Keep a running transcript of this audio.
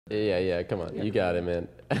Yeah, yeah, come on. You got it, man.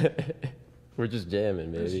 We're just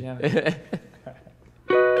jamming, baby. Just jamming.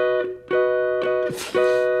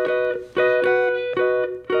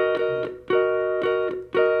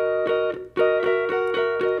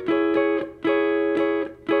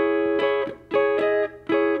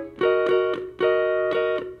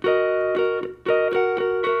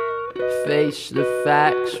 Face the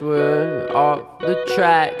facts, we're off the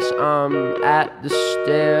tracks. I'm at the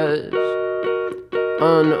stairs,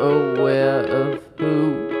 unaware of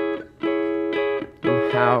who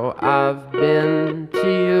and how I've been to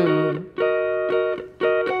you.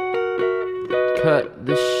 Cut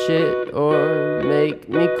the shit or make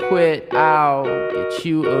me quit. I'll get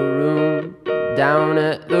you a room down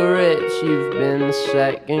at the Ritz. You've been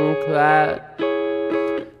second class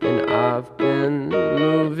and I've been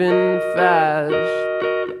moving fast.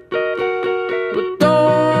 But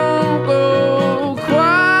don't go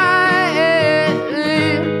quietly.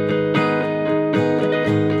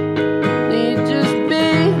 Need just be.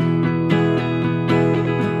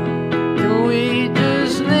 Can we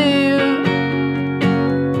just leave?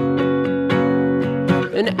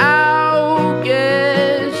 And I'll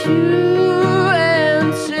get you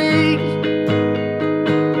and see.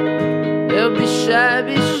 There'll be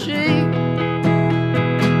shabby chic.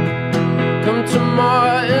 Come to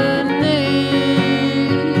Martinique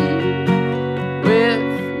with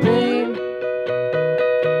me.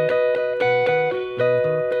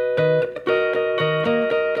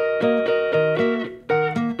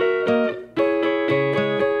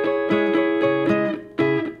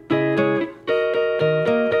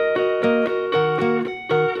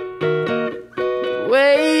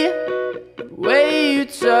 Way you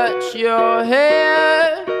touch your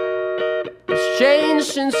hair has changed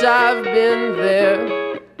since I've been there.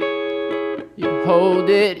 You hold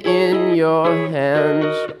it in your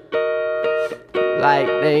hands like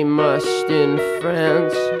they must in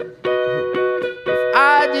France. If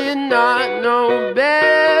I did not know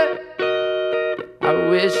better, I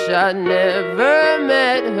wish I'd never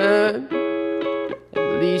met her.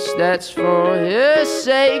 At least that's for her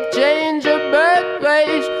sake. Change her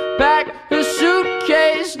birthplace, pack her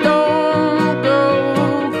suitcase. Don't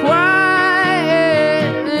go quietly.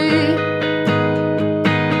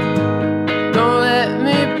 Don't let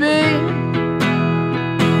me be.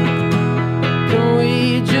 Can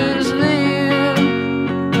we just leave?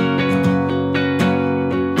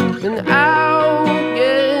 And I'll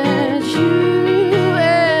get you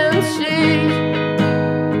and see.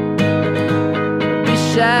 Be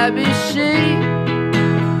shabby chic.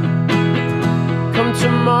 Come to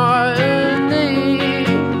Martinique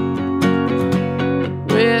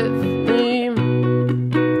with me.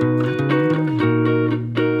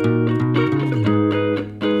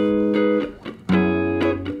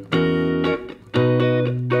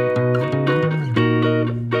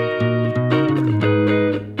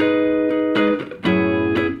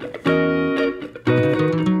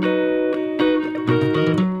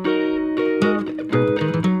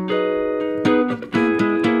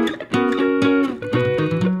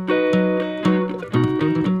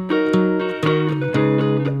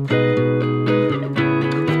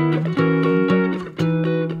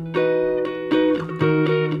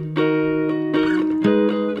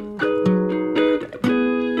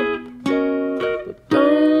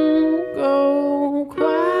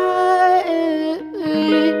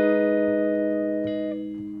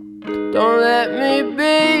 Don't let me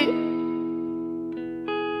be.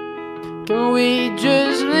 Can we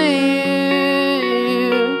just leave?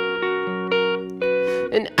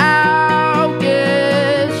 And I'll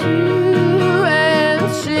get you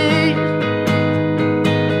and see.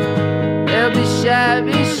 There'll be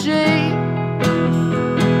shabby chic.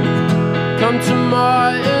 Come to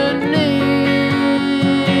Martinique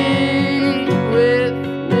with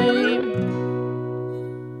me.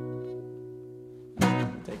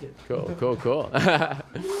 Take it. Cool.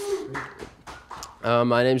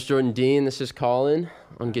 My name's Jordan Dean. This is Colin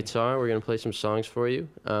on guitar. We're gonna play some songs for you.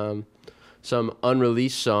 Some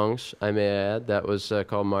unreleased songs, I may add. That was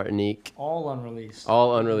called Martinique. All unreleased.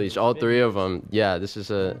 All unreleased. All three of them. Yeah, this is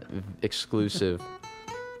a exclusive.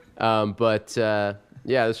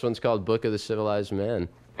 Yeah, this one's called Book of the Civilized Man.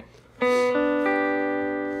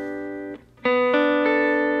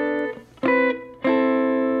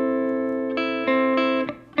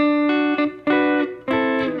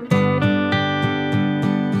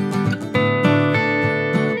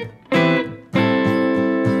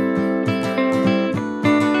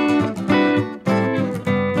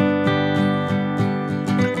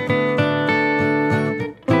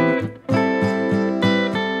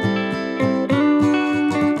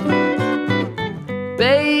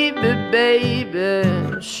 Baby, baby,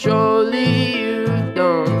 baby, surely you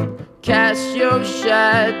don't cast your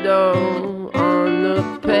shadow on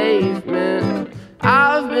the pavement.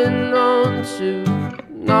 I've been known to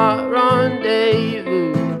not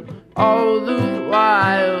rendezvous, all the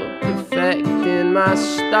while perfecting my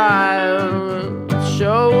style.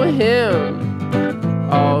 Show him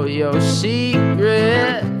all your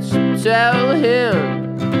secrets, tell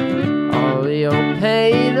him all your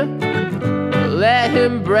pain. Let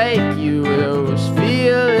him break you those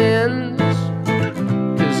feelings,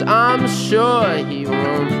 'cause I'm sure he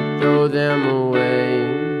won't throw them away.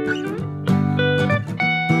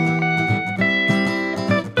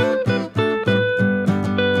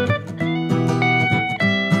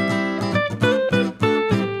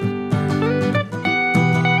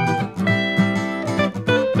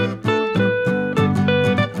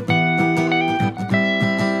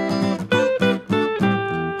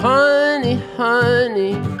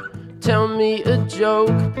 Honey, tell me a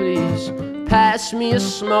joke, please. Pass me a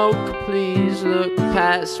smoke, please. Look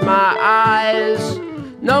past my eyes.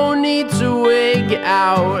 No need to wig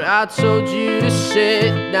out. I told you to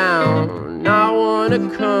sit down. I wanna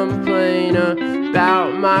complain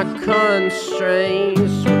about my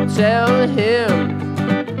constraints. So tell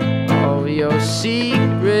him all your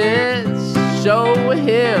secrets. Show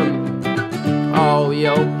him all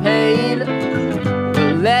your pain.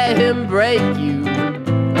 Let him break you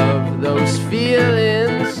of those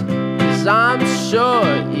feelings, 'cause I'm sure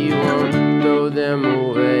he won't throw them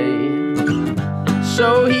away.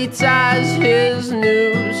 So he ties his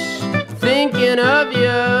noose, thinking of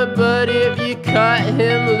you, but if you cut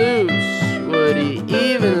him loose, would he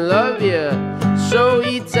even love you? So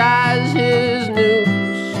he ties his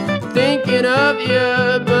noose, thinking of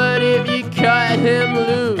you, but if you cut him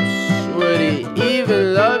loose, would he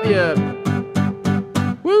even love you?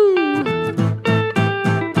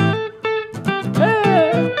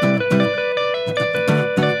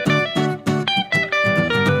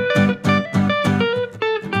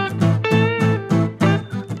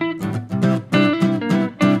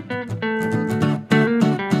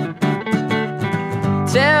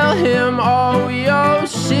 Tell him all your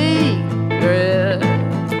secrets.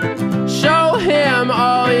 Show him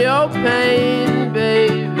all your pain,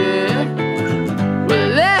 baby. Well,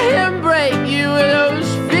 let him break you with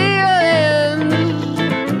those feelings,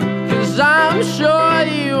 'cause I'm sure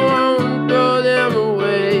you won't throw them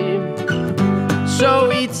away. So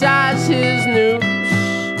he ties his noose,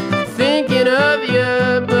 thinking of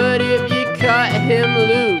you, but if you cut him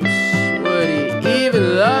loose, would he even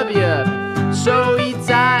love you? So he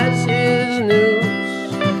ties his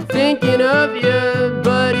noose, thinking of you,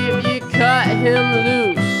 but if you cut him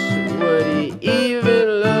loose, would he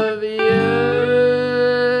even love you?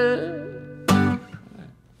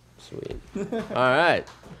 Sweet. All right,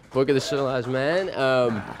 Book of the Civized Man.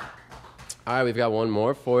 All right, we've got one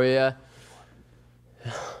more for you.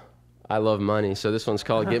 I love money, so this one's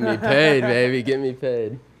called "Get Me Paid," baby. Get me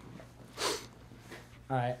paid.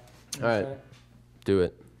 All right. All right, do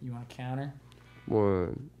it. You want to counter?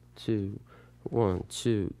 1, 2, 1,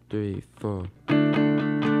 2, 3, 4.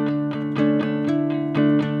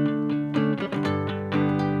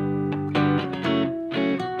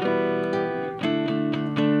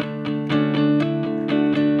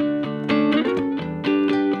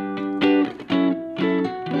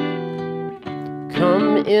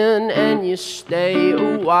 Come in and you stay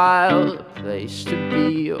a while, a place to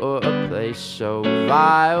be or a place so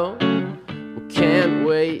vile. Can't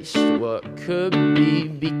waste what could be,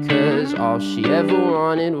 because all she ever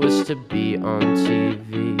wanted was to be on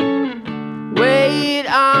TV. Wait,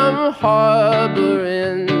 I'm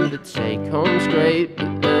harboring the take-home's great,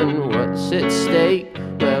 but then what's at stake?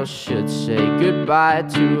 Well, should say goodbye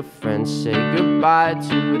to a friend, say goodbye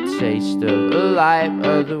to a taste of a life,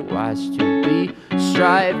 otherwise to be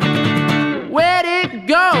striped. Where'd it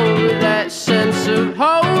go, that sense of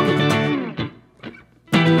hope?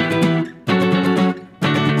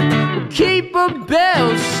 Keep a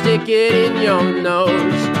bell, stick it in your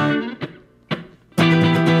nose.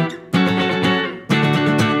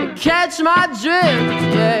 Catch my drift,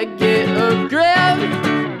 yeah, get a grip.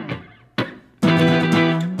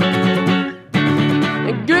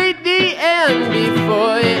 And greet the end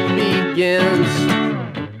before it begins.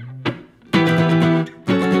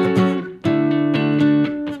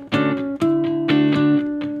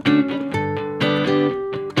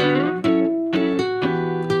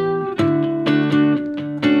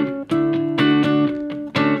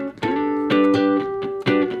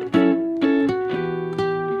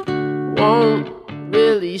 Won't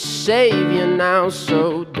really save you now,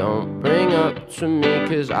 so don't bring up to me,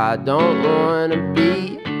 'cause I don't wanna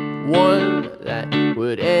be one that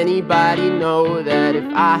would anybody know that if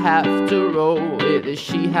I have to roll with it,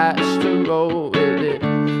 she has to roll with it.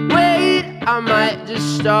 Wait, I might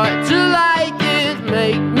just start to like it,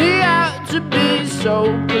 make me out to be so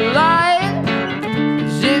polite.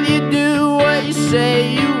 'Cause if you do what you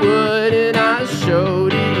say you would, and I show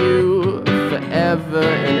to you forever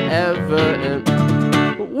and ever. And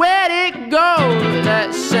where'd it go,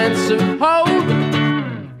 that sense of hope?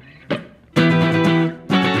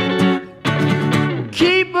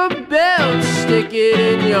 Keep a belt, stick it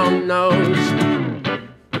in your nose,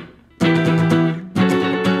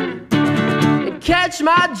 and catch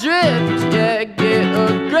my drift, yeah, get a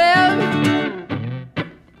grip,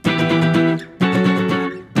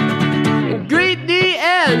 and greet the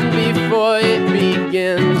end before it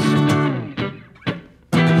begins.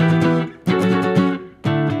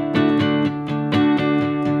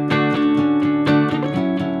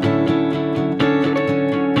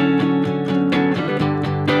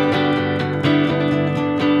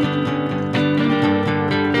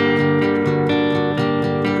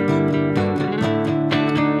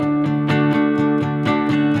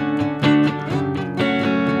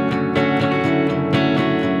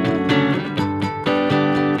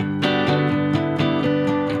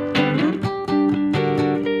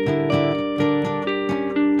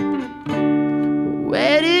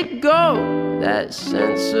 Where'd it go, that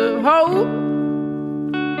sense of hope?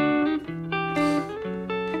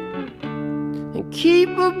 And keep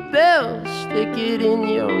a bell, stick it in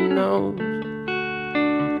your nose,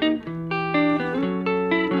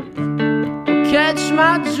 catch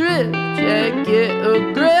my drift, yeah, get a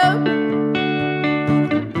grip,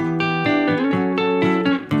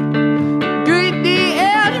 greet the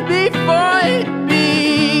end before it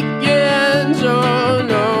begins. Oh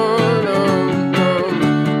no.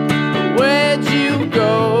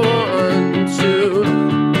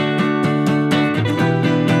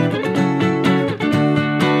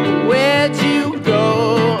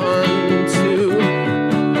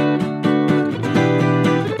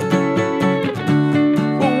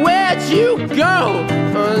 You go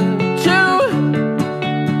unto,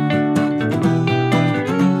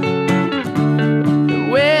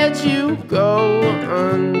 where'd you go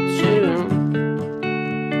unto?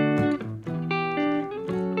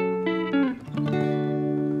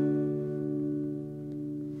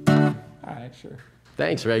 All right, sure.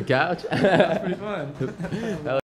 Thanks, Red Couch. That's pretty fun.